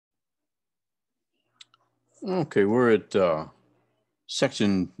Okay, we're at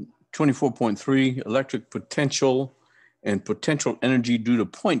section 24.3, electric potential and potential energy due to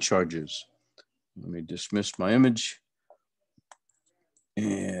point charges. Let me dismiss my image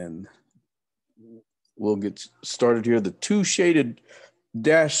and we'll get started here. The two shaded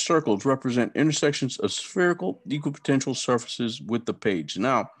dashed circles represent intersections of spherical equipotential surfaces with the page.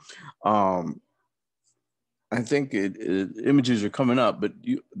 Now, I think images are coming up, but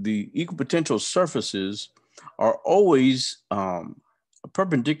the equipotential surfaces are always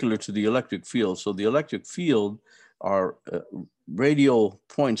perpendicular to the electric field. So the electric field are radial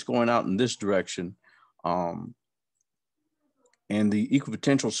points going out in this direction, um, and the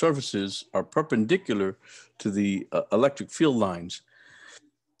equipotential surfaces are perpendicular to the electric field lines.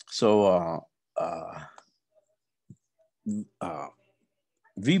 So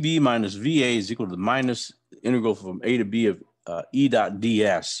VB minus VA is equal to minus integral from A to B of E dot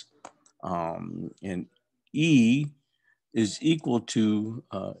ds. And E is equal to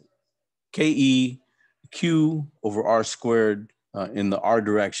KE Q over R squared in the R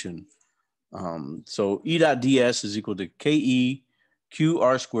direction. So E dot ds is equal to KE Q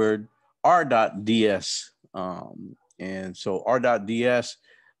R squared R dot ds. And so R dot ds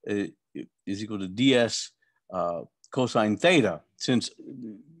is equal to ds cosine theta. Since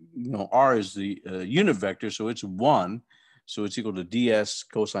R is the unit vector, so it's 1. So it's equal to ds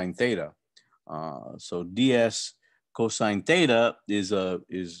cosine theta. So ds cosine theta is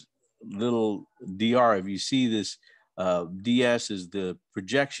little dr. If you see this, ds is the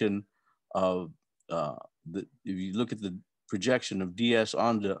projection of if you look at the projection of ds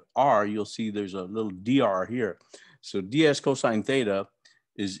onto r, you'll see there's a little dr here. So ds cosine theta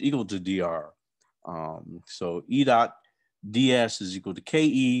is equal to dr. So E dot ds is equal to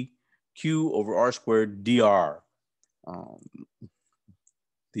ke q over r squared dr.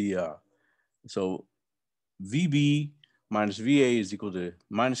 So VB minus VA is equal to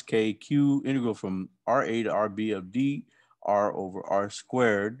minus KQ integral from RA to RB of dr over R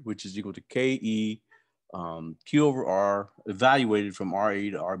squared, which is equal to KE Q over R evaluated from RA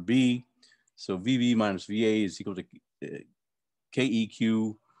to RB. So VB minus VA is equal to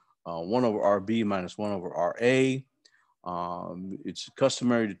KEQ 1 over RB minus 1 over RA. It's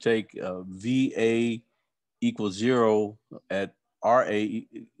customary to take VA equals 0 at RA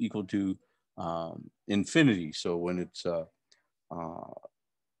equal to infinity. So when it's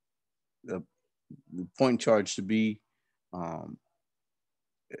the point charge to be at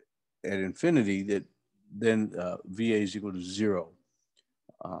infinity, that then VA is equal to 0.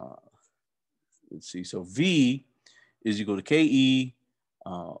 Let's see. So V is equal to KE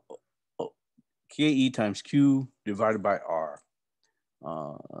KE times Q divided by R.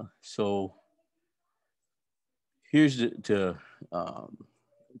 So here's to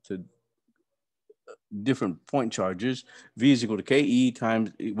different point charges. V is equal to KE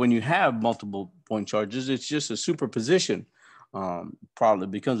times, when you have multiple point charges, it's just a superposition problem.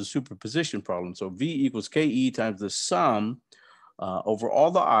 It becomes a superposition problem. So V equals KE times the sum over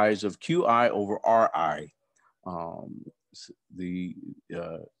all the i's of QI over RI.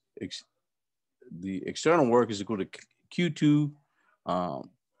 The external work is equal to Q2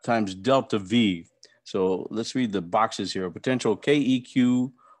 times delta V. So let's read the boxes here. Potential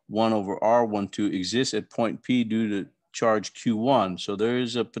KEQ 1 over R12 exists at point P due to charge Q1. So there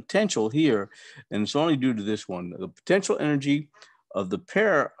is a potential here, and it's only due to this one. The potential energy of the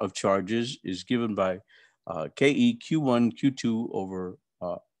pair of charges is given by KE Q1 Q2 over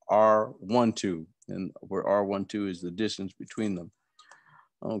R12, and where R12 is the distance between them.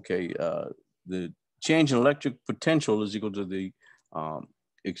 Okay, the change in electric potential is equal to the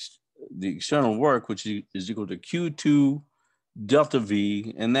external work, which is equal to Q2 delta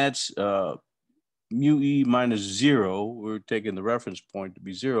V, and that's mu E minus 0. We're taking the reference point to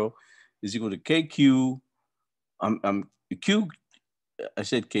be 0, is equal to KQ. Q, I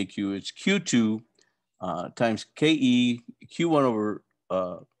said KQ, it's Q2 times KE Q1 over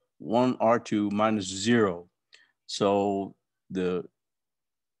 1 R2 minus 0. So the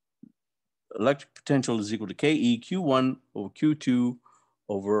electric potential is equal to KE Q1 over Q2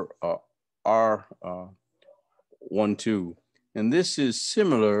 over R12. And this is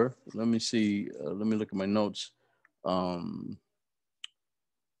similar. Let me see. Let me look at my notes. I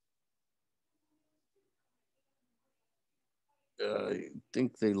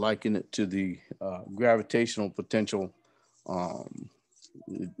think they liken it to the gravitational potential.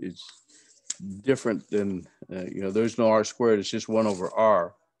 It's different than, there's no R squared. It's just 1 over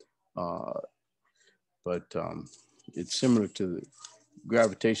R. But it's similar to the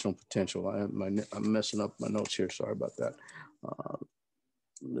gravitational potential. I'm messing up my notes here. Sorry about that.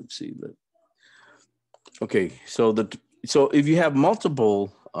 Let's see. Okay, so if you have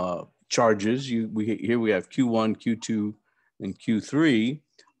multiple charges, here we have Q1, Q2, and Q3.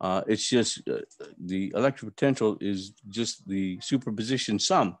 It's just the electric potential is just the superposition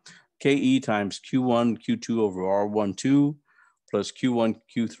sum, Ke times Q1, Q2 over R12 plus Q1,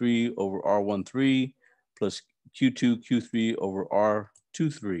 Q3 over R13 plus Q2, Q3 over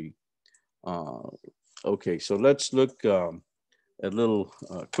R23. Okay, so let's look at a little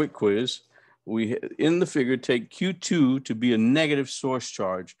quick quiz. We, in the figure, take Q2 to be a negative source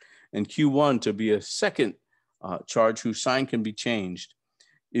charge and Q1 to be a second charge whose sign can be changed.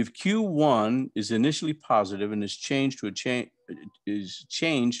 If Q1 is initially positive and is changed to a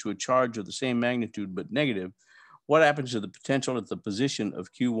charge of the same magnitude but negative, what happens to the potential at the position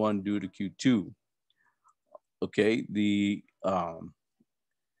of Q1 due to Q2? Okay,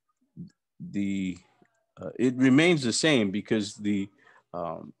 it remains the same because the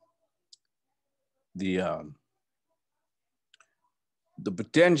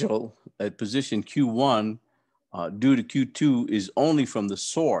potential at position Q1 due to Q2 is only from the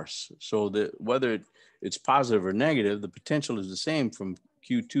source. So that whether it's positive or negative, the potential is the same from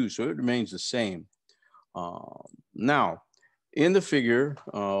Q2. So it remains the same. Now, in the figure,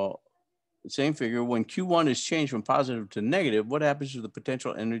 same figure, when Q1 is changed from positive to negative, what happens to the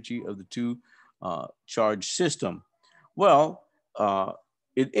potential energy of the two charge system? Well,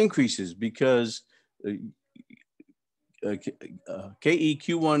 it increases because Ke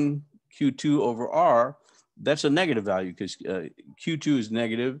Q1 Q2 over R, that's a negative value because Q2 is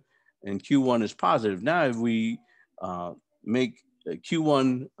negative and Q1 is positive. Now, if we make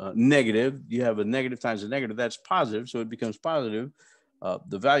Q1 negative, you have a negative times a negative, that's positive, so it becomes positive.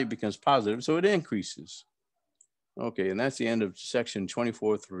 The value becomes positive, so it increases. Okay, and that's the end of section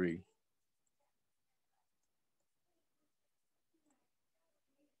 24.3.